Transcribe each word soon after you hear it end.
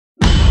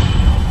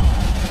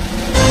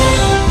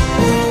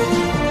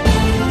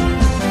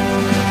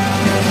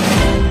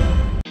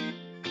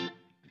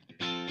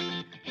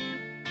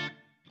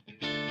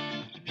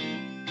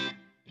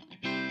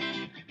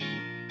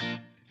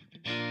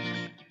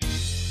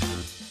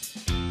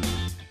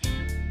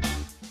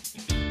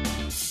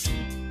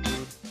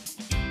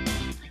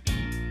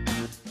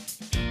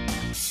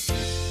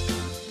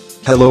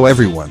Hello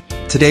everyone.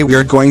 Today we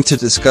are going to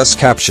discuss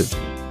caption.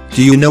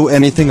 Do you know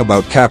anything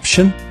about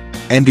caption?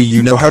 And do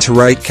you know how to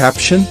write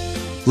caption?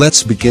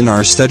 Let's begin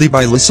our study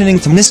by listening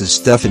to Mrs.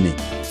 Stephanie.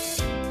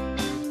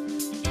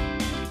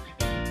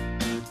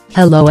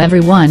 Hello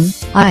everyone,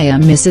 I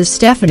am Mrs.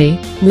 Stephanie.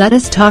 Let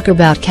us talk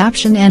about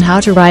caption and how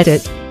to write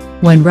it.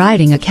 When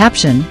writing a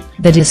caption,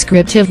 the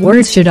descriptive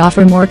words should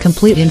offer more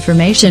complete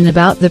information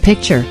about the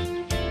picture.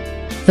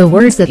 The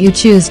words that you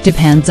choose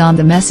depends on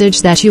the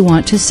message that you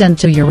want to send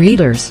to your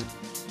readers.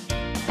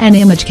 An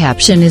image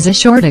caption is a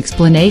short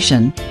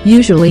explanation,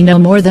 usually no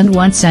more than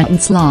one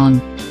sentence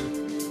long.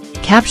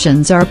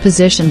 Captions are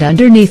positioned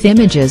underneath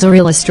images or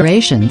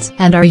illustrations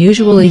and are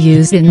usually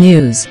used in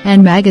news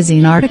and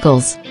magazine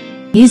articles.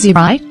 Easy,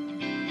 right?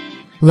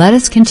 Let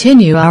us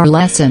continue our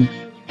lesson.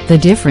 The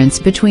difference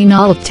between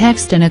alt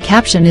text and a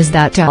caption is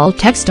that alt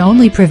text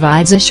only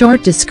provides a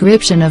short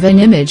description of an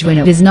image when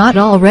it is not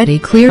already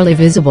clearly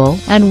visible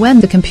and when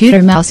the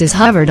computer mouse is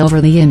hovered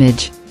over the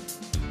image.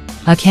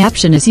 A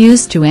caption is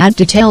used to add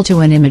detail to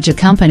an image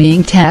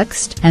accompanying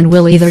text and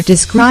will either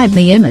describe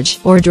the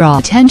image or draw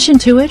attention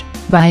to it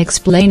by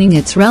explaining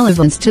its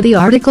relevance to the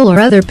article or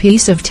other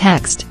piece of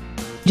text.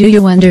 Do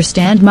you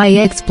understand my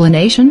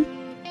explanation?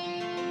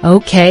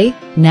 Okay,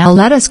 now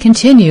let us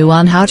continue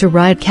on how to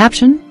write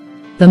caption.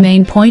 The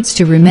main points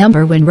to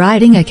remember when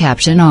writing a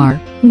caption are: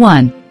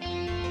 1.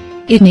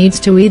 It needs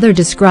to either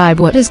describe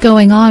what is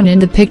going on in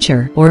the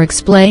picture or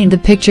explain the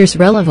picture's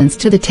relevance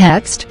to the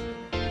text.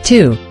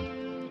 2.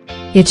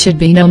 It should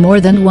be no more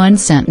than one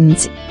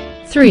sentence.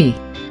 3.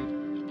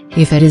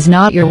 If it is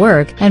not your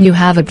work and you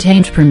have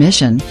obtained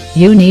permission,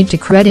 you need to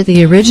credit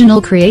the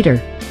original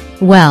creator.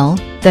 Well,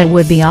 that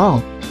would be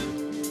all.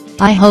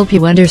 I hope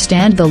you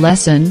understand the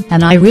lesson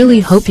and I really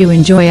hope you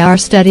enjoy our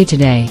study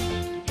today.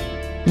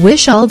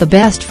 Wish all the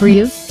best for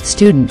you,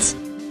 students.